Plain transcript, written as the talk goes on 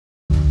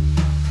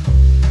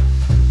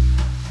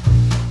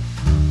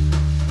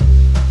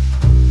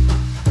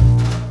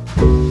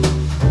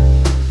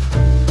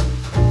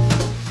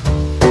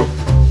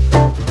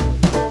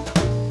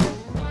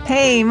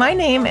Hi, my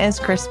name is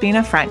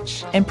Crispina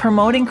French, and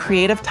promoting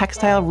creative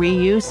textile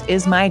reuse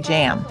is my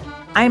jam.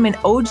 I'm an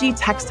OG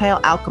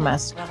textile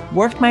alchemist,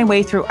 worked my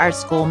way through art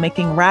school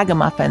making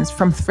ragamuffins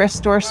from thrift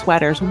store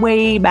sweaters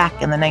way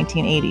back in the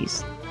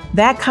 1980s.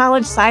 That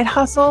college side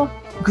hustle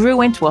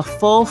grew into a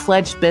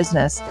full-fledged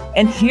business,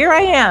 and here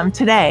I am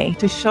today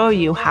to show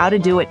you how to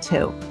do it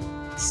too.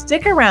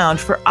 Stick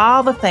around for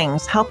all the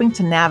things helping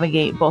to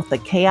navigate both the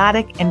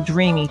chaotic and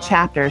dreamy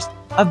chapters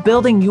of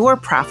building your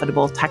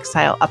profitable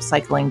textile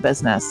upcycling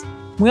business.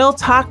 We'll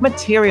talk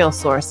material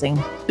sourcing,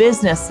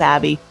 business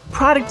savvy,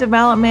 product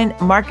development,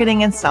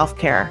 marketing, and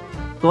self-care.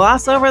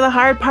 Gloss over the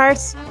hard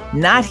parts?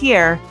 Not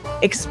here.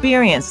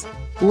 Experience,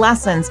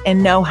 lessons,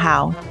 and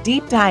know-how.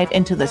 Deep dive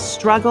into the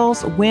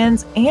struggles,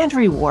 wins, and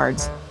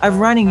rewards of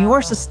running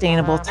your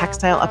sustainable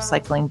textile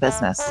upcycling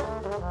business.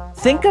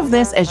 Think of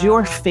this as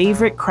your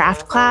favorite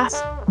craft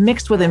class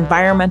mixed with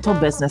environmental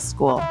business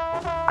school.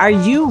 Are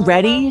you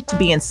ready to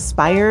be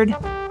inspired,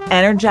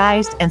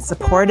 energized, and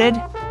supported?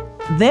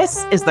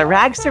 This is the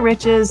Rags to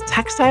Riches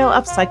Textile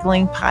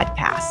Upcycling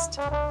Podcast.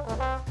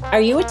 Are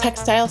you a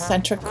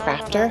textile-centric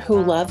crafter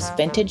who loves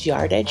vintage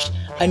yardage,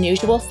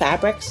 unusual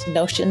fabrics,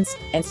 notions,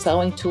 and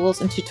sewing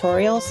tools and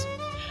tutorials?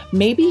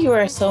 Maybe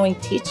you're a sewing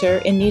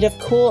teacher in need of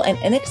cool and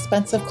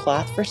inexpensive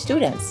cloth for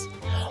students.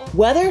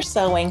 Whether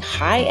sewing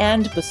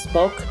high-end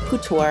bespoke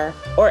couture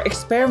or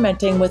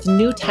experimenting with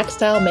new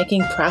textile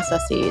making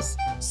processes,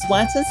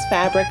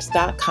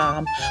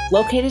 swansonsfabrics.com,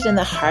 located in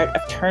the heart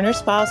of Turners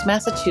Falls,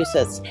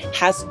 Massachusetts,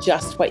 has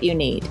just what you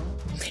need.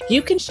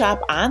 You can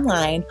shop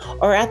online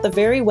or at the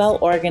very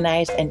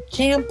well-organized and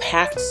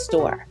jam-packed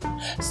store.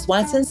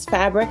 Swanson's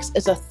Fabrics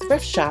is a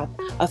thrift shop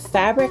of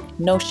fabric,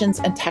 notions,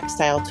 and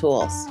textile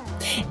tools.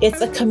 It's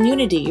a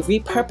community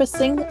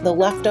repurposing the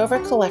leftover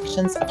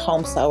collections of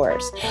home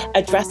sewers,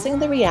 addressing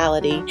the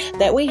reality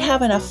that we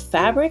have enough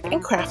fabric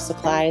and craft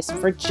supplies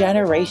for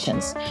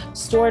generations,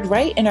 stored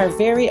right in our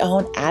very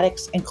own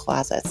attics and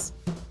closets.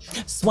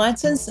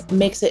 Swanson's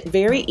makes it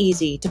very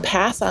easy to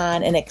pass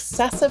on an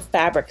excessive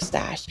fabric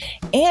stash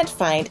and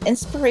find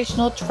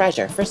inspirational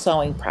treasure for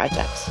sewing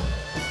projects.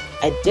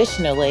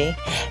 Additionally,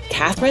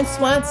 Katherine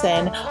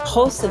Swanson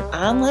hosts an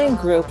online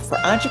group for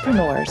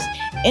entrepreneurs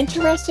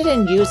interested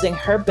in using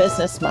her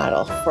business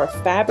model for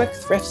fabric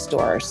thrift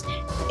stores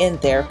in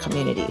their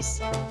communities.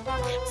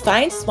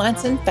 Find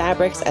Swanson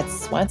Fabrics at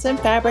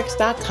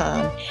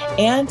swansonfabrics.com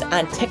and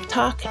on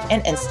TikTok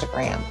and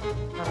Instagram.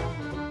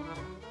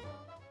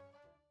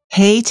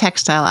 Hey,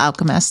 textile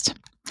alchemist.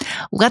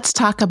 Let's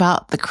talk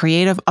about the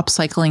creative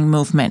upcycling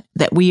movement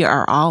that we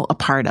are all a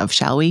part of,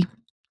 shall we?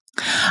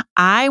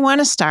 I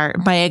want to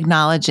start by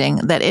acknowledging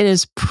that it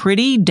is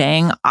pretty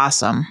dang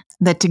awesome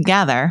that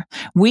together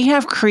we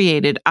have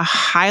created a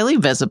highly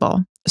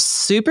visible,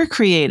 super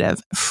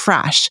creative,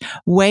 fresh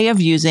way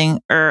of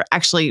using, or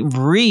actually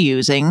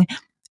reusing,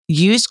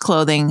 used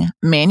clothing,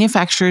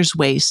 manufacturer's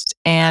waste,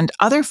 and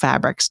other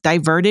fabrics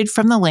diverted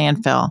from the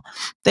landfill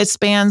that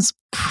spans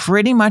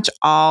pretty much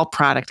all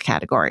product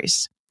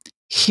categories.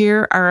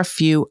 Here are a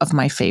few of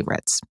my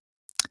favorites.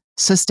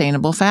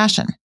 Sustainable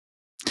fashion.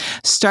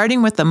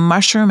 Starting with the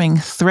mushrooming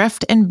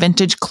thrift and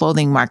vintage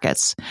clothing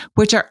markets,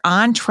 which are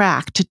on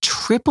track to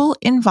triple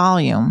in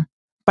volume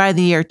by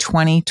the year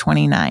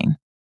 2029.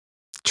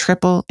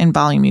 Triple in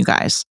volume, you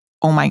guys.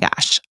 Oh my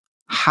gosh,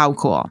 how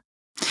cool.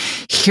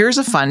 Here's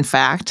a fun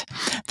fact.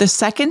 The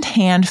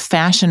secondhand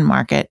fashion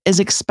market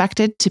is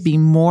expected to be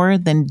more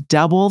than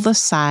double the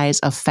size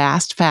of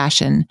fast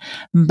fashion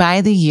by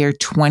the year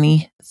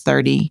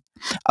 2030,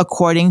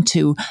 according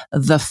to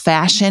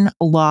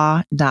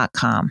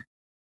thefashionlaw.com.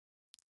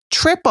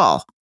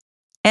 Triple,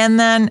 and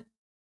then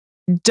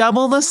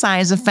double the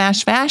size of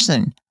fast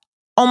fashion.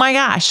 Oh my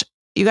gosh,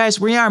 you guys,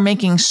 we are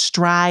making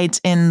strides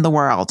in the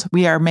world.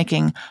 We are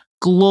making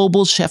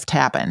global shift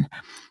happen.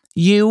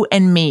 You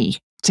and me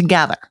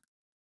together.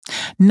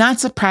 Not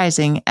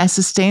surprising, as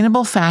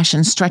sustainable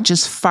fashion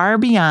stretches far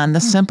beyond the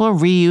simple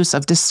reuse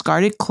of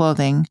discarded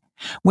clothing,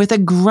 with a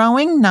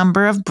growing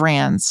number of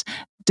brands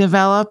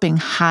developing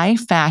high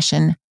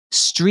fashion,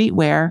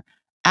 streetwear,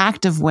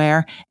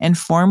 activewear, and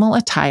formal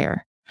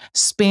attire,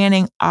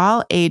 spanning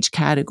all age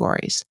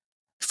categories,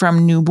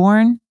 from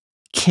newborn,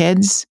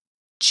 kids,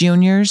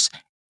 juniors,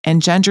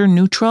 and gender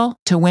neutral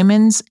to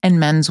women's and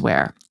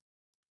menswear.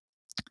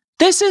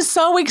 This is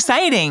so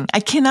exciting.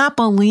 I cannot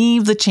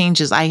believe the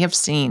changes I have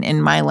seen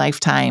in my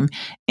lifetime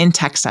in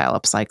textile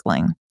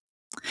upcycling.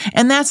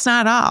 And that's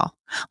not all.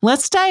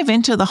 Let's dive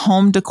into the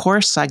home decor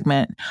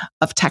segment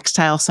of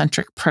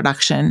textile-centric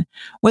production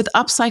with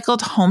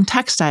upcycled home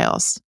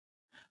textiles.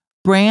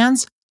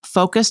 Brands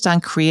focused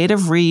on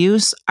creative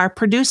reuse are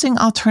producing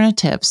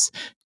alternatives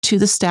to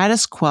the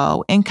status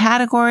quo in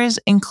categories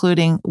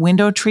including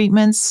window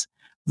treatments,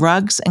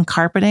 rugs and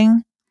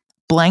carpeting,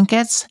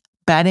 blankets,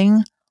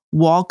 bedding,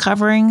 wall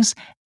coverings,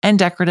 and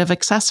decorative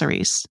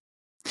accessories.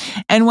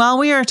 And while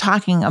we are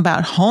talking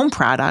about home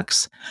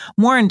products,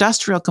 more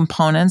industrial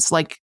components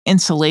like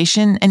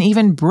insulation and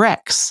even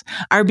bricks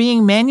are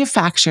being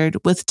manufactured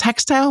with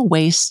textile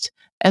waste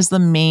as the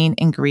main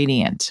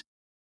ingredient.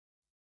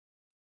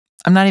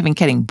 I'm not even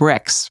kidding,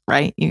 bricks,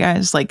 right? You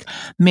guys, like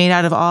made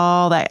out of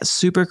all that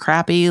super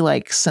crappy,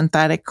 like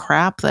synthetic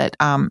crap that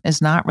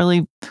is not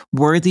really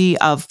worthy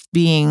of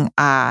being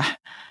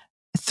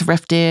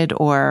thrifted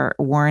or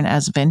worn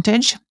as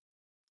vintage.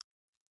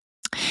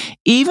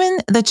 Even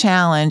the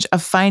challenge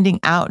of finding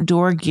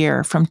outdoor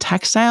gear from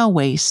textile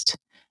waste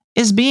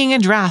is being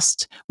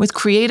addressed with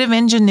creative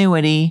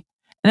ingenuity.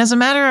 And as a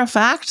matter of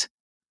fact,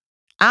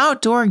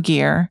 outdoor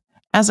gear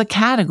as a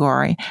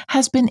category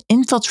has been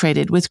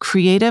infiltrated with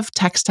creative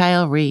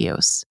textile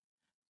reuse.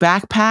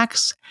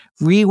 Backpacks,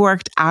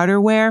 reworked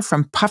outerwear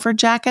from puffer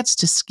jackets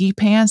to ski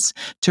pants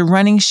to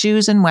running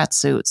shoes and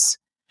wetsuits.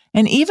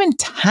 And even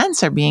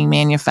tents are being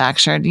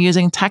manufactured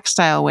using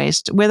textile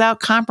waste without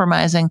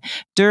compromising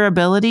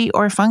durability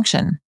or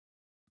function.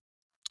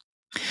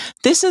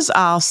 This is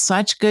all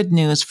such good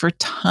news for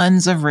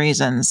tons of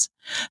reasons,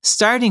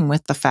 starting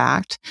with the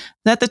fact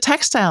that the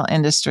textile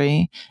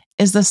industry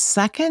is the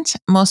second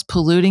most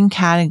polluting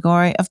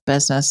category of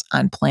business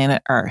on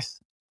planet Earth.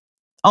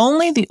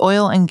 Only the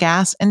oil and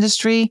gas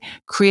industry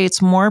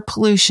creates more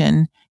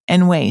pollution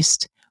and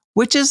waste,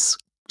 which is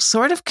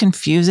sort of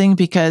confusing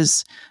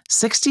because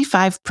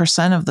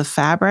 65% of the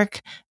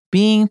fabric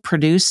being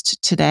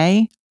produced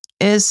today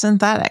is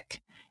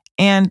synthetic.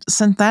 And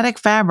synthetic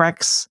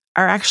fabrics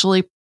are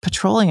actually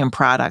petroleum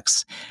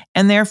products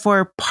and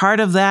therefore part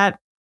of that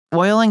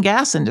oil and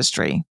gas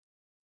industry.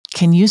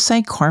 Can you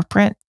say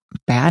corporate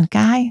bad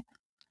guy?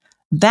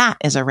 That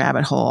is a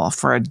rabbit hole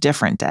for a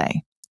different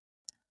day.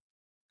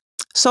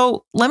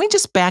 So let me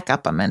just back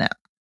up a minute.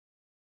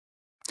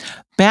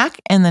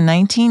 Back in the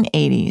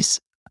 1980s,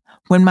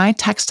 when my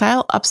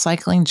textile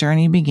upcycling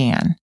journey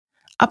began,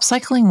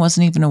 upcycling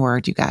wasn't even a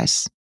word, you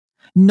guys.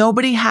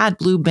 Nobody had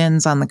blue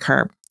bins on the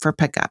curb for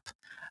pickup.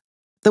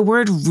 The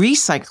word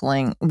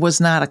recycling was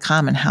not a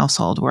common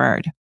household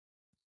word.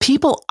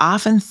 People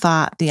often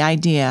thought the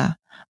idea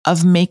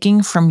of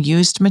making from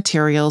used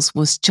materials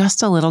was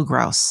just a little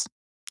gross.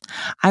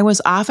 I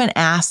was often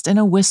asked in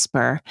a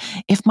whisper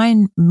if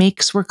my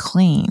makes were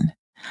clean,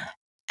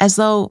 as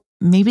though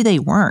maybe they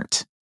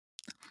weren't.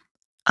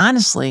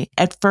 Honestly,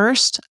 at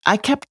first, I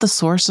kept the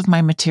source of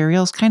my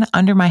materials kind of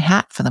under my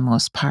hat for the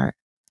most part.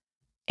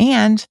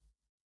 And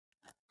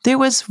there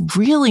was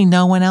really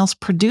no one else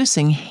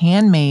producing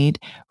handmade,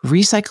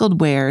 recycled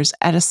wares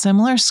at a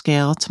similar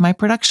scale to my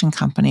production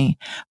company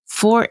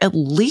for at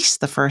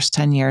least the first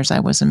 10 years I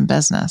was in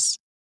business.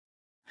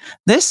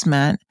 This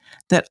meant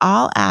that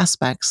all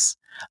aspects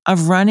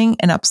of running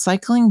an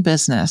upcycling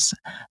business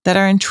that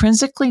are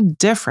intrinsically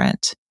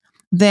different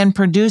than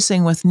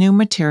producing with new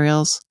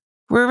materials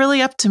were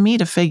really up to me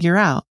to figure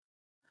out.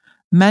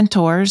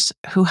 Mentors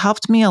who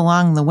helped me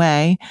along the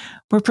way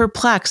were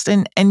perplexed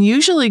and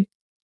usually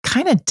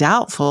kind of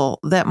doubtful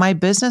that my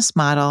business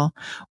model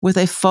with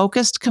a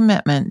focused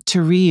commitment to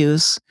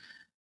reuse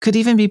could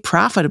even be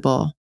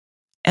profitable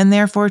and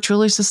therefore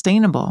truly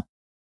sustainable.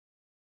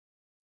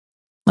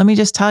 Let me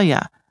just tell you,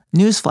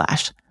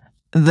 newsflash,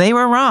 they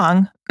were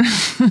wrong.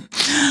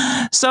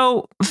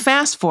 So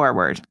fast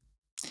forward.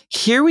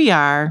 Here we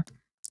are,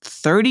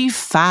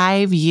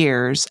 35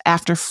 years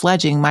after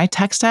fledging my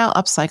textile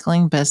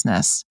upcycling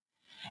business.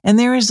 And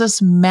there is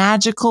this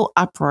magical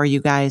uproar, you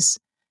guys,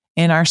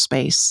 in our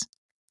space.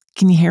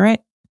 Can you hear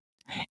it?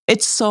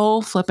 It's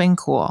so flipping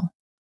cool.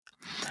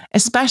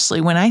 Especially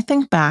when I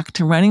think back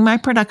to running my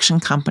production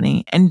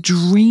company and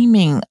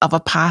dreaming of a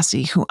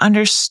posse who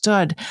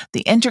understood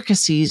the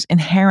intricacies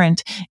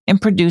inherent in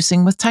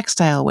producing with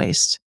textile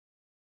waste.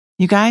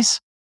 You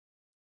guys,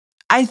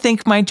 I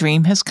think my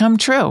dream has come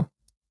true.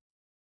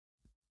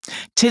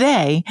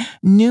 Today,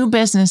 new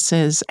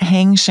businesses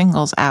hang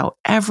shingles out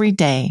every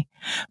day,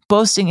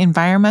 boasting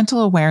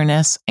environmental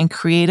awareness and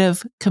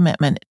creative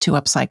commitment to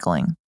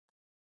upcycling.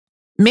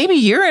 Maybe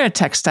you're a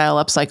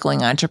textile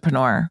upcycling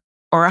entrepreneur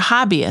or a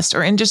hobbyist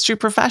or industry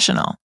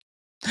professional.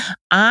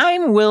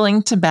 I'm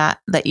willing to bet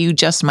that you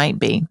just might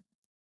be.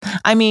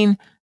 I mean,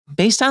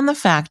 based on the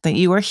fact that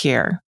you are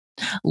here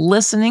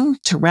listening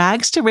to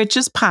Rags to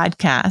Riches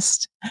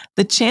podcast,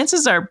 the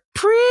chances are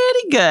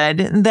pretty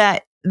good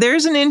that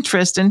there's an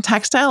interest in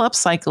textile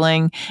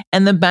upcycling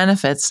and the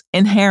benefits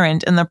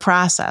inherent in the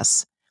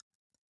process.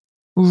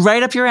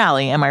 Right up your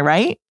alley, am I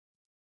right?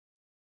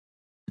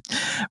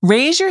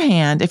 Raise your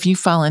hand if you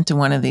fall into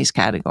one of these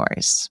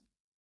categories.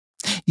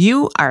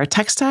 You are a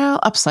textile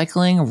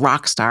upcycling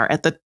rock star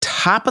at the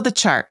top of the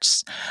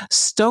charts,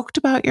 stoked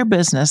about your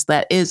business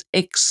that is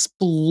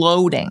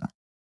exploding.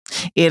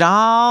 It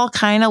all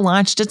kind of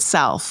launched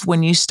itself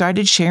when you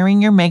started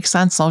sharing your makes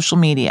on social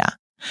media.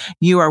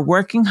 You are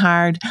working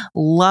hard,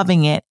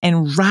 loving it,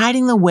 and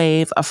riding the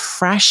wave of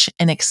fresh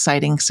and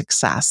exciting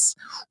success.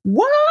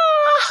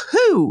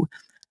 Wahoo!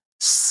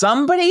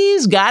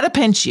 Somebody's got to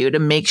pinch you to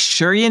make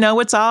sure you know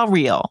it's all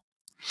real.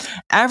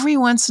 Every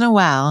once in a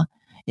while,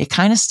 you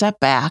kind of step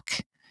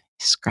back,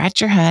 scratch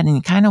your head, and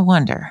you kind of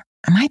wonder,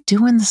 am I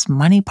doing this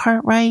money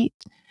part right?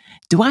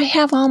 Do I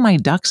have all my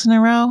ducks in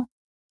a row?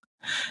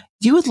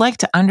 You would like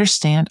to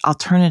understand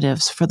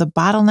alternatives for the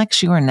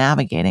bottlenecks you are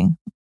navigating,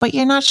 but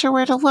you're not sure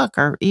where to look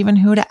or even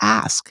who to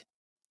ask.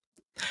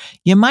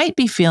 You might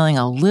be feeling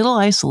a little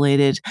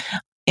isolated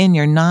in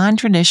your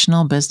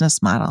non-traditional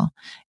business model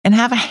and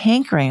have a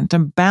hankering to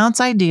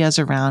bounce ideas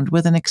around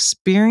with an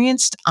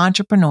experienced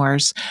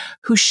entrepreneurs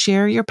who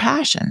share your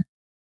passion.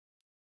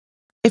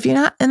 If you're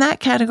not in that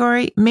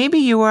category, maybe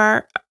you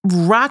are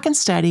rocking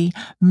steady,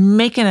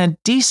 making a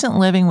decent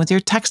living with your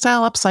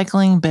textile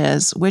upcycling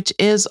biz, which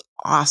is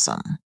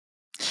awesome.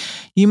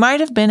 You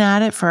might have been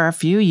at it for a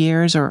few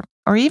years or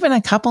even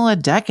a couple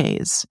of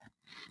decades,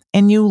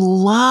 and you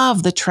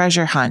love the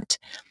treasure hunt,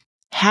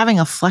 having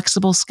a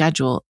flexible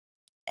schedule,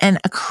 and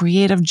a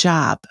creative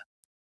job.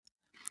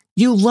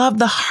 You love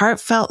the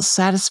heartfelt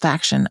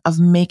satisfaction of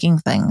making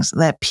things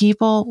that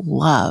people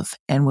love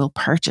and will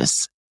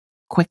purchase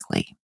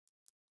quickly.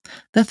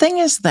 The thing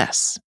is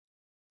this: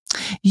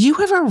 you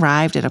have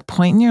arrived at a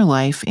point in your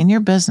life, in your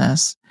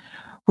business,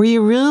 where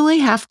you really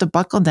have to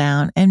buckle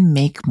down and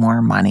make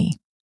more money.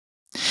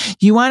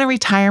 You want a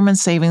retirement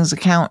savings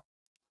account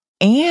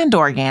and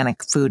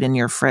organic food in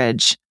your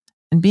fridge.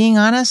 And being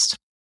honest,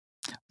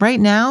 right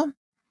now,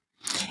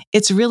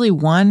 it's really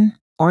one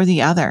or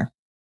the other.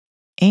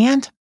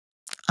 And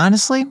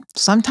honestly,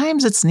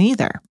 sometimes it's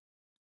neither.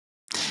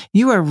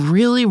 You are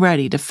really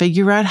ready to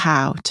figure out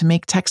how to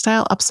make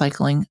textile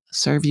upcycling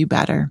serve you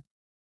better.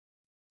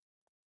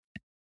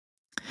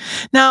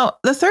 Now,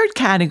 the third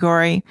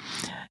category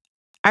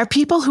are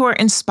people who are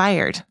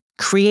inspired,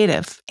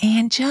 creative,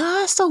 and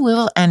just a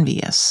little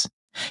envious.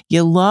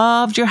 You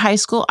loved your high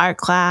school art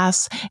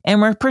class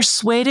and were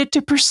persuaded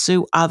to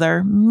pursue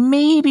other,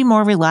 maybe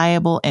more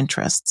reliable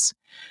interests.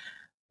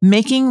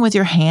 Making with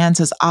your hands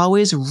has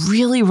always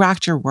really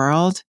rocked your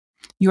world.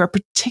 You are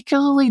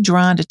particularly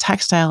drawn to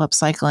textile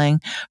upcycling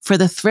for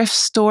the thrift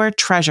store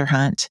treasure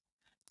hunt,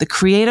 the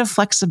creative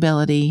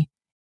flexibility,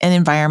 and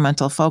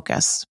environmental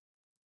focus.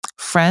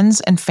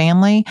 Friends and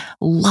family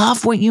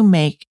love what you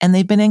make, and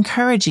they've been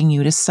encouraging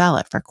you to sell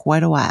it for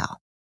quite a while.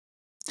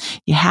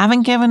 You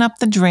haven't given up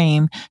the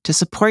dream to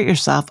support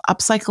yourself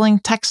upcycling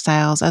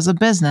textiles as a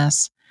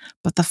business,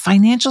 but the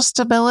financial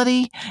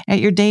stability at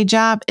your day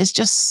job is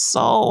just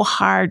so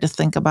hard to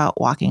think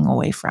about walking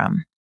away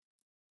from.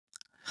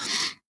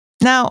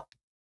 Now,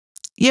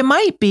 you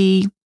might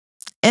be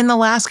in the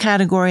last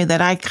category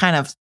that I kind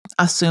of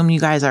assume you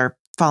guys are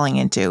falling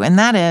into, and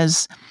that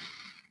is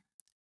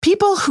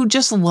people who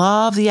just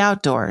love the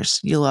outdoors.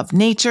 You love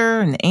nature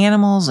and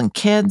animals and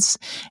kids,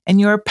 and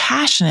you're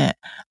passionate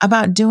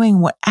about doing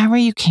whatever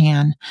you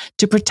can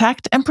to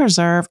protect and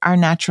preserve our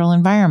natural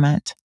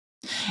environment.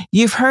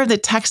 You've heard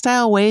that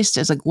textile waste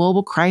is a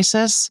global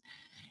crisis,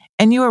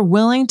 and you are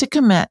willing to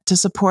commit to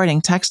supporting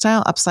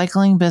textile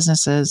upcycling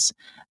businesses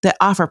that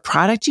offer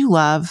product you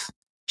love,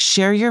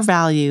 share your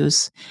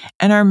values,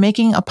 and are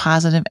making a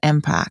positive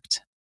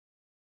impact.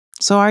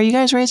 So are you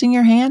guys raising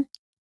your hand?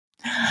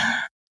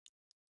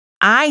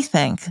 I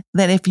think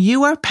that if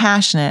you are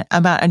passionate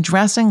about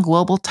addressing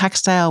global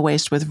textile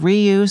waste with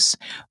reuse,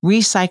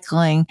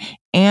 recycling,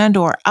 and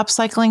or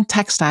upcycling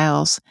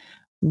textiles,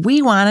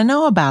 we want to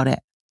know about it.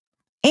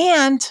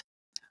 And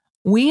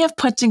we have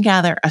put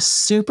together a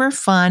super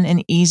fun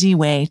and easy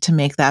way to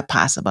make that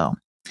possible.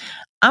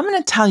 I'm going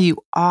to tell you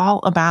all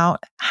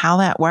about how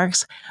that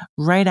works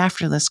right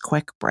after this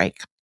quick break.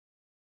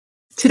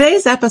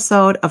 Today's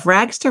episode of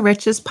Rags to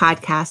Riches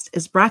podcast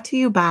is brought to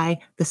you by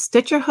the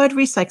Stitcherhood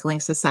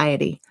Recycling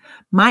Society,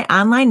 my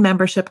online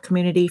membership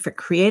community for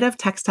creative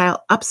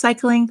textile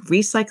upcycling,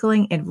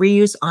 recycling, and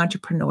reuse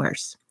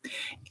entrepreneurs.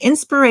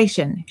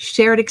 Inspiration,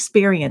 shared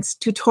experience,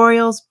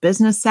 tutorials,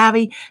 business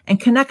savvy, and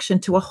connection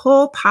to a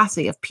whole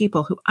posse of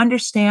people who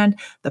understand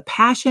the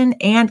passion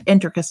and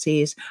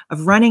intricacies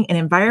of running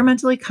an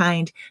environmentally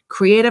kind,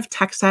 creative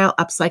textile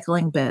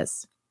upcycling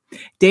biz.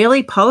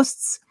 Daily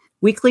posts,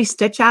 weekly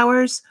stitch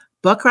hours,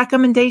 book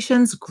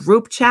recommendations,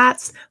 group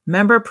chats,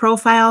 member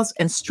profiles,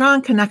 and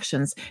strong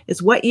connections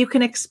is what you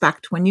can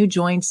expect when you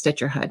join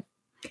Stitcherhood.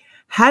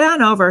 Head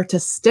on over to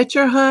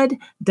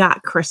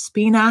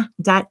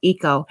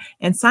stitcherhood.crispina.eco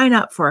and sign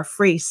up for a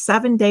free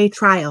 7-day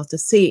trial to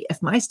see if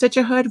my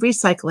Stitcherhood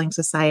Recycling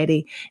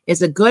Society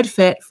is a good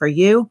fit for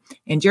you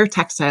and your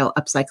textile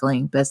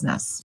upcycling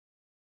business.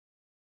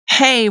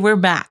 Hey, we're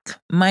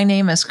back. My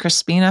name is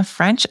Crispina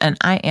French, and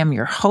I am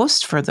your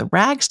host for the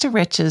Rags to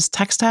Riches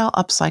Textile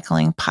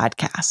Upcycling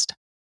podcast.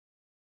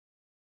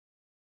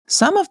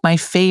 Some of my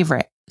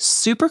favorite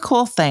super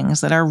cool things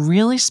that are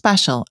really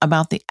special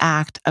about the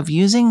act of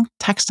using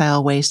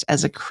textile waste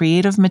as a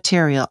creative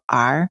material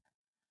are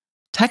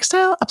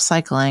textile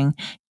upcycling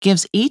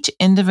gives each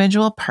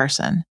individual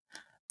person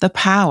the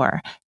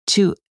power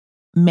to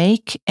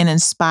make and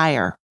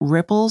inspire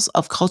ripples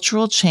of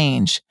cultural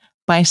change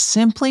by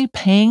simply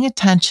paying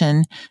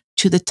attention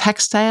to the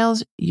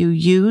textiles you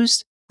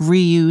use,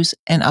 reuse,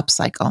 and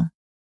upcycle.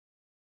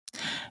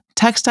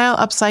 Textile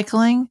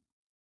upcycling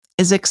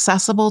is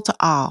accessible to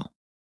all.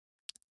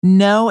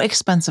 No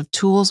expensive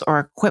tools or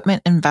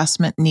equipment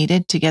investment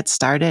needed to get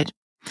started.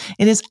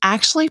 It is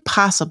actually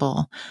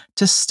possible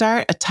to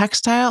start a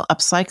textile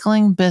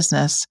upcycling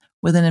business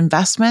with an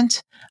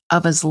investment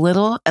of as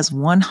little as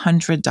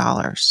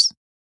 $100.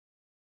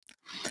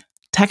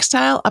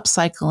 Textile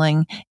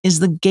upcycling is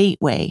the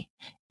gateway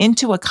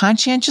into a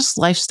conscientious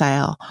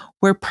lifestyle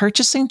where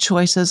purchasing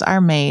choices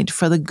are made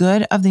for the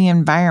good of the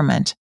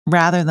environment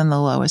rather than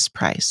the lowest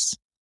price.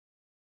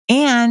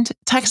 And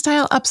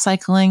textile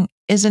upcycling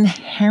is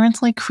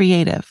inherently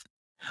creative,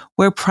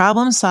 where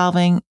problem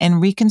solving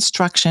and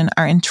reconstruction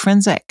are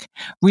intrinsic,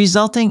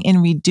 resulting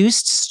in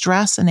reduced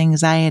stress and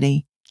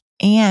anxiety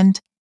and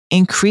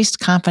increased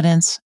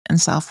confidence and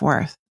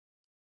self-worth.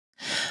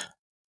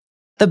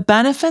 The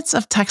benefits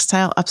of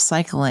textile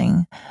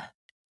upcycling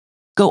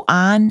go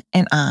on,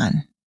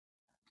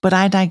 but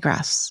I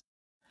digress.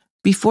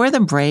 Before the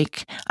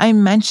break, I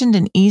mentioned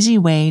an easy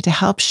way to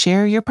help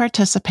share your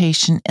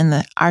participation in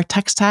our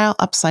textile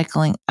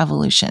upcycling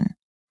evolution.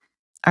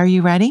 Are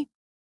you ready?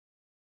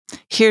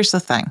 Here's the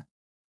thing.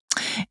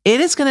 It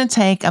is going to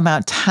take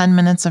about 10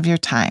 minutes of your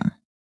time.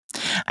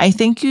 I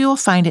think you will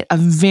find it a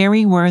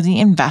very worthy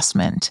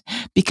investment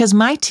because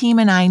my team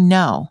and I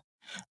know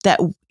that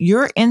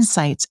your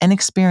insights and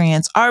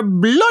experience are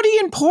bloody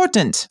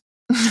important.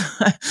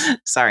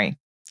 Sorry,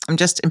 I'm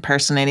just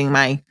impersonating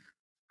my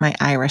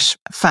Irish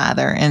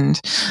father and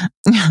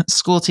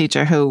school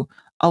teacher who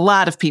a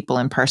lot of people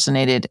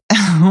impersonated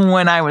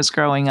when I was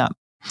growing up.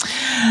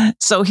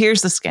 So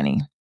here's the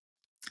skinny.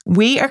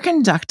 We are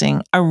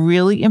conducting a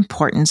really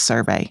important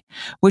survey,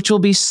 which will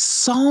be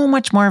so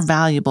much more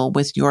valuable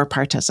with your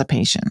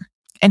participation.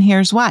 And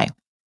here's why.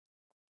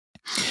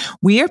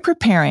 We are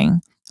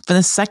preparing for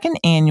the second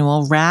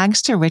annual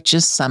Rags to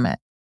Riches Summit,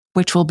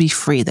 which will be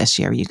free this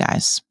year, you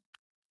guys.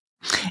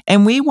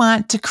 And we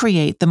want to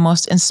create the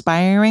most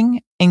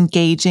inspiring,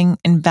 engaging,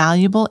 and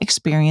valuable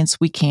experience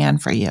we can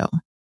for you.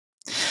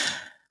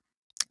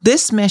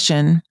 This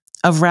mission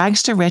of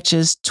Rags to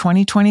Riches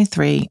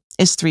 2023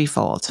 is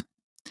threefold.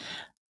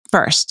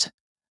 First,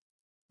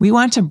 we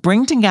want to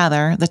bring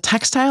together the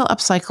textile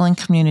upcycling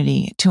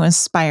community to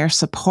inspire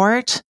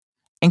support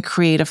and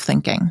creative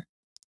thinking.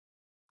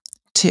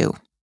 2,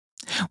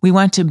 we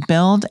want to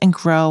build and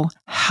grow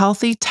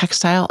healthy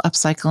textile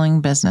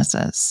upcycling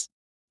businesses.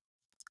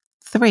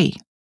 3,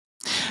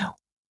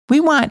 we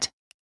want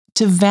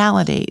to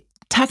validate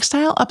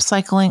textile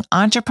upcycling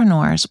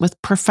entrepreneurs with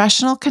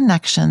professional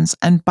connections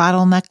and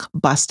bottleneck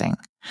busting,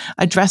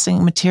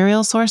 addressing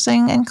material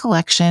sourcing and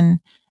collection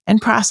and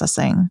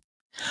processing,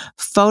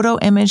 photo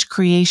image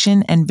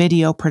creation and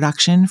video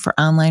production for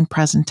online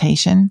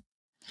presentation,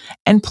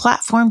 and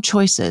platform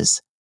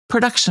choices,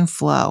 production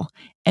flow,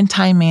 and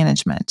time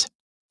management.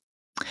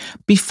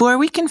 Before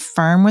we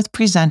confirm with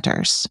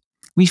presenters,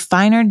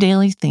 refine our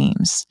daily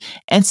themes,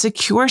 and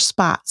secure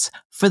spots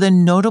for the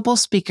notable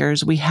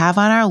speakers we have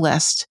on our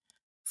list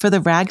for the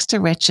Rags to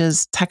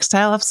Riches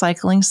Textile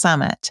Upcycling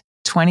Summit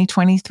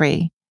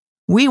 2023,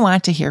 we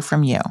want to hear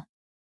from you.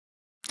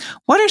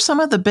 What are some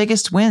of the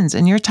biggest wins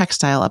in your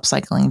textile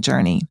upcycling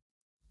journey?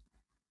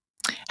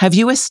 Have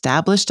you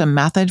established a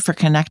method for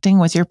connecting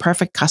with your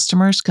perfect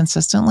customers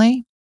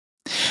consistently?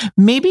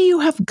 Maybe you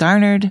have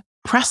garnered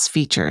press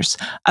features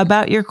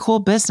about your cool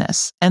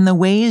business and the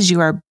ways you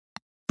are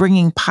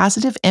bringing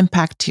positive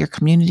impact to your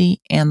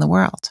community and the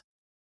world.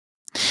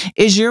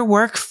 Is your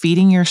work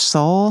feeding your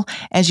soul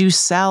as you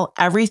sell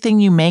everything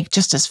you make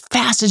just as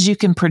fast as you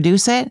can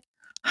produce it?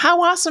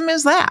 How awesome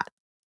is that?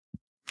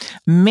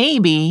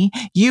 Maybe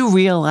you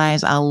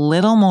realize a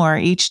little more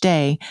each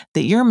day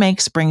that your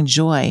makes bring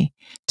joy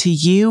to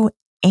you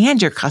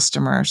and your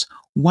customers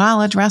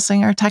while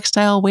addressing our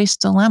textile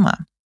waste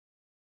dilemma.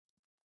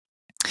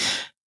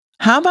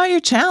 How about your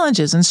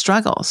challenges and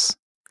struggles?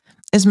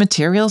 Is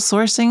material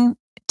sourcing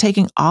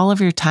taking all of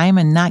your time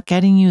and not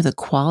getting you the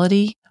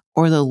quality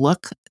or the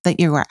look that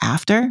you are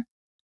after?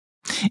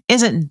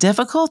 Is it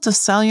difficult to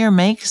sell your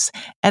makes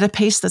at a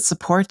pace that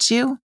supports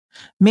you?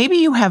 Maybe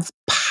you have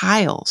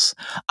piles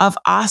of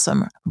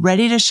awesome,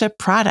 ready-to-ship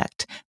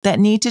product that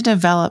need to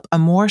develop a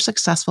more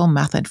successful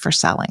method for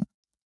selling.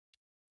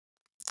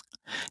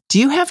 Do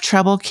you have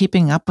trouble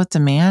keeping up with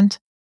demand?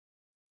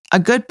 A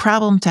good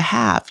problem to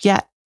have,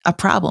 yet a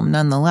problem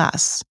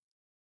nonetheless.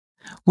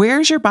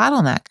 Where's your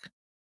bottleneck?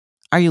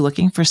 Are you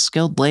looking for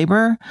skilled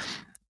labor?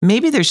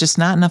 Maybe there's just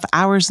not enough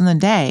hours in the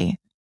day.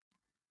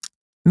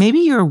 Maybe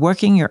you're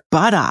working your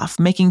butt off,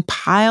 making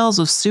piles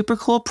of super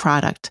cool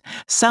product,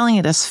 selling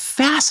it as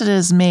fast as it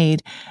is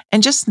made,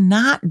 and just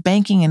not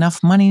banking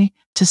enough money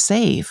to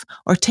save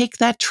or take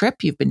that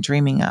trip you've been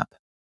dreaming up.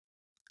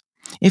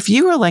 If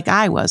you were like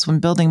I was when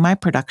building my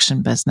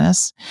production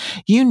business,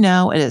 you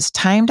know it is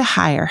time to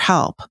hire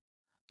help.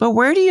 But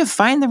where do you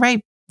find the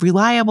right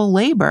reliable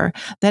labor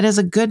that is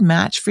a good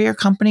match for your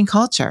company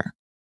culture?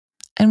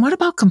 And what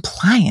about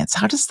compliance?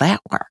 How does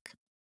that work?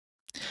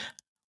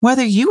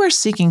 Whether you are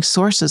seeking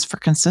sources for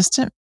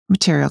consistent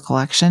material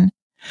collection,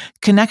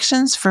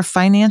 connections for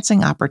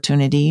financing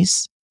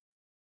opportunities,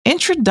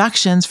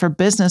 introductions for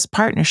business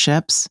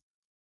partnerships,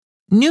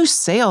 new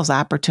sales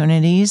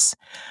opportunities,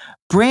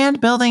 brand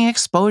building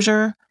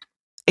exposure,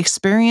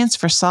 experience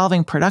for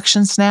solving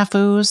production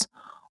snafus,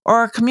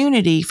 or a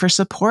community for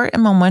support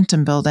and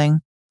momentum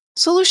building,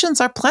 solutions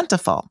are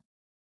plentiful.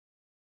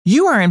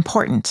 You are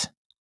important,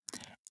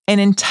 an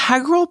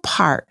integral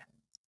part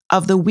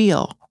of the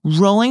wheel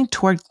rolling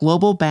toward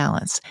global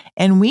balance,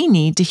 and we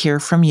need to hear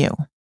from you.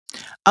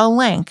 A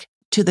link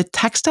to the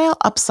Textile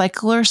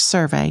Upcyclers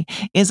survey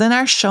is in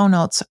our show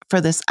notes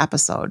for this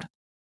episode.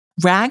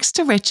 Rags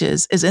to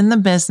Riches is in the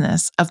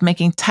business of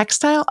making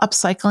textile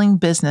upcycling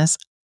business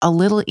a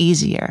little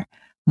easier,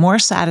 more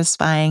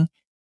satisfying,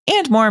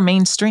 and more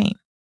mainstream.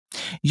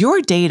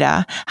 Your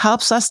data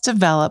helps us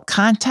develop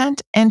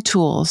content and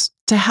tools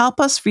to help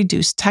us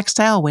reduce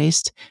textile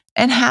waste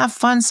and have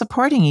fun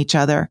supporting each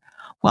other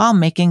while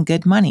making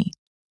good money.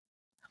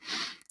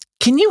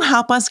 Can you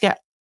help us get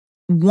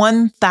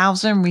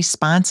 1,000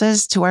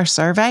 responses to our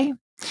survey?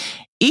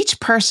 Each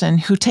person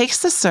who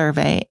takes the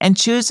survey and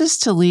chooses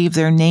to leave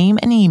their name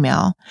and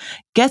email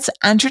gets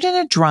entered in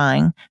a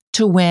drawing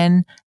to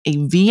win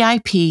a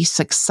VIP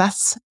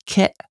Success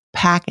Kit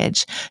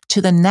package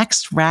to the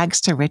next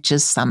Rags to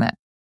Riches Summit.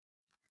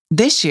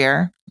 This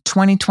year,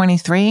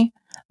 2023,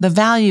 the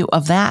value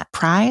of that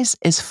prize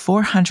is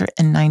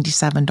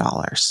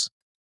 $497.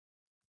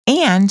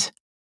 And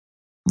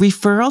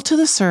referral to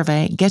the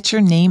survey gets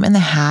your name in the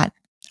hat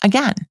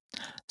again.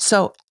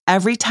 So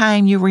every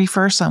time you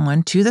refer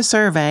someone to the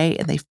survey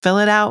and they fill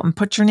it out and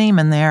put your name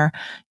in there,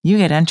 you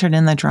get entered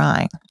in the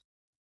drawing.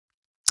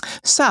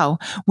 So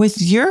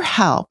with your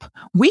help,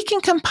 we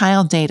can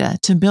compile data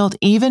to build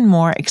even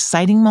more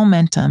exciting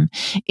momentum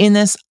in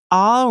this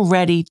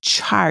already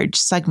charged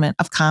segment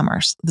of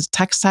commerce, the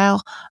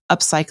textile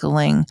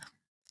upcycling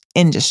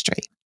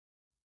industry.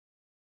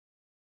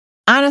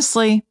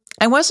 Honestly,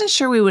 I wasn't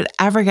sure we would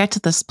ever get to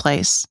this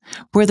place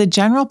where the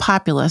general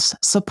populace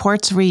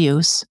supports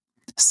reuse,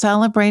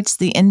 celebrates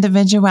the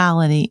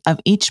individuality of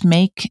each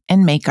make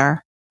and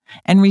maker,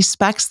 and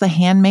respects the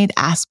handmade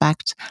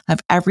aspect of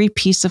every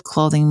piece of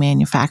clothing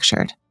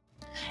manufactured.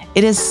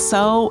 It is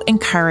so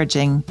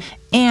encouraging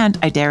and,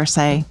 I dare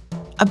say,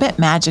 a bit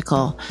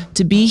magical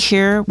to be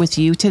here with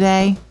you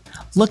today.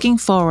 Looking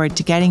forward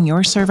to getting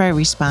your survey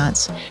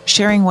response,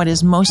 sharing what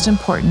is most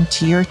important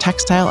to your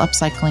textile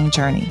upcycling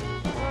journey.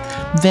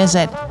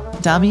 Visit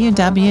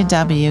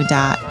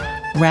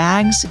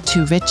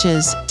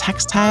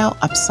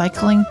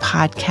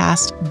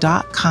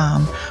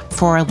www.ragstorichestextileupcyclingpodcast.com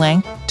for a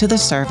link to the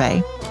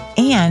survey.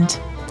 And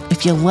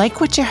if you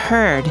like what you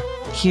heard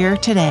here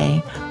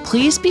today,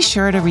 please be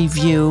sure to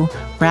review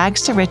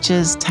Rags to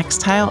Riches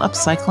Textile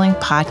Upcycling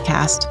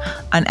Podcast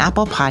on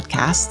Apple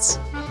Podcasts,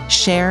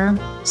 share,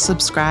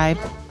 subscribe,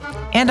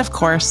 and of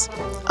course,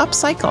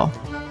 upcycle.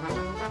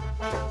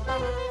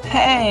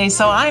 Hey,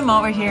 so I'm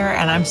over here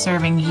and I'm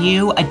serving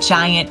you a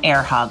giant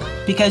air hug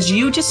because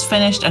you just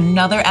finished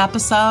another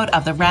episode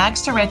of the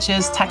Rags to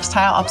Riches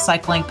Textile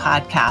Upcycling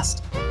Podcast.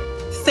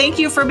 Thank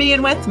you for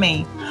being with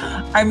me.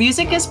 Our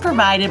music is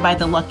provided by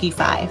The Lucky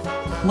Five.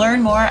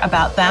 Learn more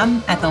about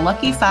them at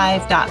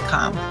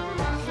thelucky5.com.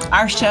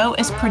 Our show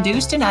is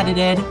produced and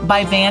edited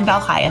by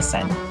Vandal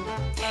Hyacinth.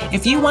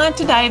 If you want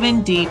to dive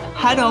in deep,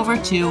 head over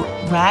to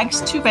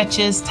Rags to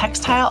Riches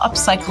Textile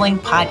Upcycling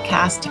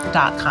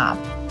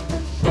Podcast.com.